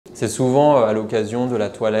C'est souvent à l'occasion de la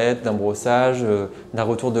toilette, d'un brossage, d'un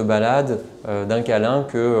retour de balade, d'un câlin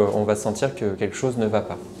qu'on va sentir que quelque chose ne va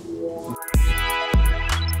pas.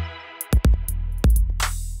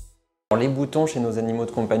 Les boutons chez nos animaux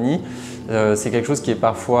de compagnie, c'est quelque chose qui est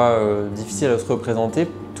parfois difficile à se représenter,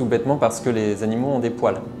 tout bêtement parce que les animaux ont des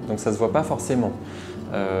poils, donc ça ne se voit pas forcément.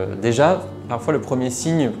 Déjà, parfois le premier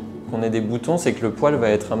signe qu'on ait des boutons, c'est que le poil va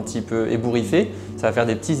être un petit peu ébouriffé, ça va faire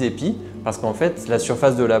des petits épis, parce qu'en fait la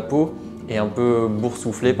surface de la peau est un peu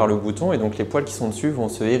boursouflée par le bouton et donc les poils qui sont dessus vont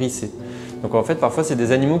se hérisser. Donc en fait parfois c'est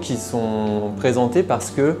des animaux qui sont présentés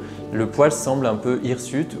parce que le poil semble un peu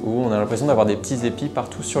hirsute ou on a l'impression d'avoir des petits épis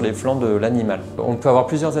partout sur les flancs de l'animal. On peut avoir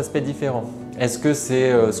plusieurs aspects différents. Est-ce que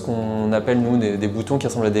c'est ce qu'on appelle nous des boutons qui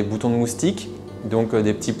ressemblent à des boutons de moustique, donc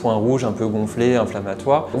des petits points rouges un peu gonflés,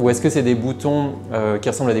 inflammatoires, ou est-ce que c'est des boutons qui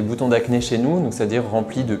ressemblent à des boutons d'acné chez nous, donc c'est-à-dire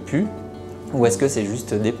remplis de pus? Ou est-ce que c'est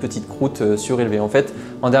juste des petites croûtes surélevées? En fait,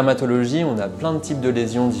 en dermatologie, on a plein de types de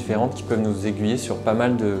lésions différentes qui peuvent nous aiguiller sur pas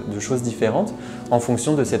mal de choses différentes en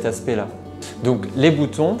fonction de cet aspect-là. Donc les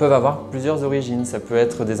boutons peuvent avoir plusieurs origines. Ça peut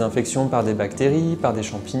être des infections par des bactéries, par des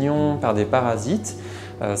champignons, par des parasites.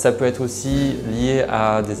 Ça peut être aussi lié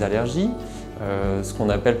à des allergies, ce qu'on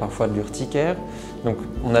appelle parfois de l'urticaire. Donc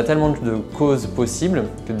on a tellement de causes possibles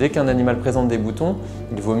que dès qu'un animal présente des boutons,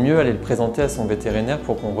 il vaut mieux aller le présenter à son vétérinaire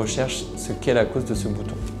pour qu'on recherche ce qu'est la cause de ce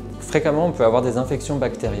bouton. Fréquemment, on peut avoir des infections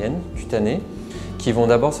bactériennes cutanées qui vont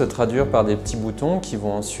d'abord se traduire par des petits boutons qui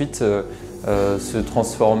vont ensuite se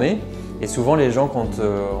transformer. Et souvent les gens, quand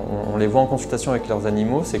on les voit en consultation avec leurs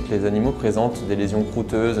animaux, c'est que les animaux présentent des lésions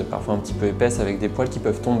croûteuses, parfois un petit peu épaisses avec des poils qui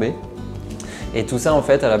peuvent tomber. Et tout ça, en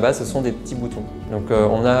fait, à la base, ce sont des petits boutons. Donc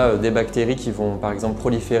on a des bactéries qui vont, par exemple,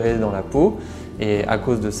 proliférer dans la peau. Et à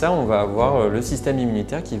cause de ça, on va avoir le système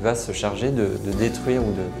immunitaire qui va se charger de détruire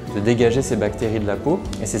ou de dégager ces bactéries de la peau.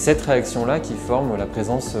 Et c'est cette réaction-là qui forme la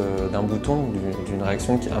présence d'un bouton, d'une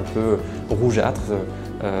réaction qui est un peu rougeâtre,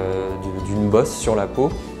 d'une bosse sur la peau,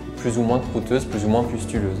 plus ou moins croûteuse, plus ou moins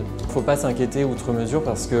pustuleuse. Il ne faut pas s'inquiéter outre mesure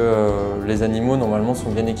parce que les animaux normalement sont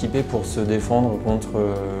bien équipés pour se défendre contre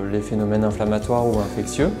les phénomènes inflammatoires ou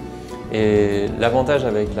infectieux. Et l'avantage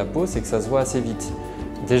avec la peau, c'est que ça se voit assez vite.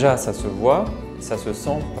 Déjà, ça se voit, ça se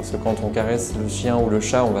sent, parce que quand on caresse le chien ou le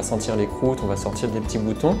chat, on va sentir les croûtes, on va sortir des petits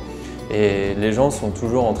boutons. Et les gens sont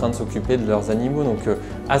toujours en train de s'occuper de leurs animaux, donc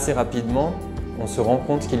assez rapidement, on se rend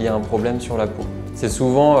compte qu'il y a un problème sur la peau. C'est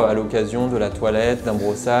souvent à l'occasion de la toilette, d'un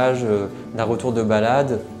brossage, d'un retour de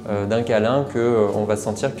balade, d'un câlin qu'on va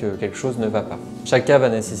sentir que quelque chose ne va pas. Chaque cas va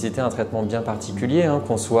nécessiter un traitement bien particulier,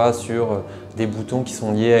 qu'on soit sur des boutons qui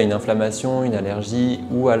sont liés à une inflammation, une allergie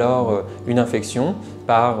ou alors une infection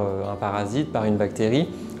par un parasite, par une bactérie.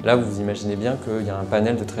 Là, vous imaginez bien qu'il y a un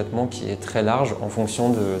panel de traitement qui est très large en fonction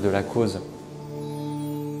de la cause.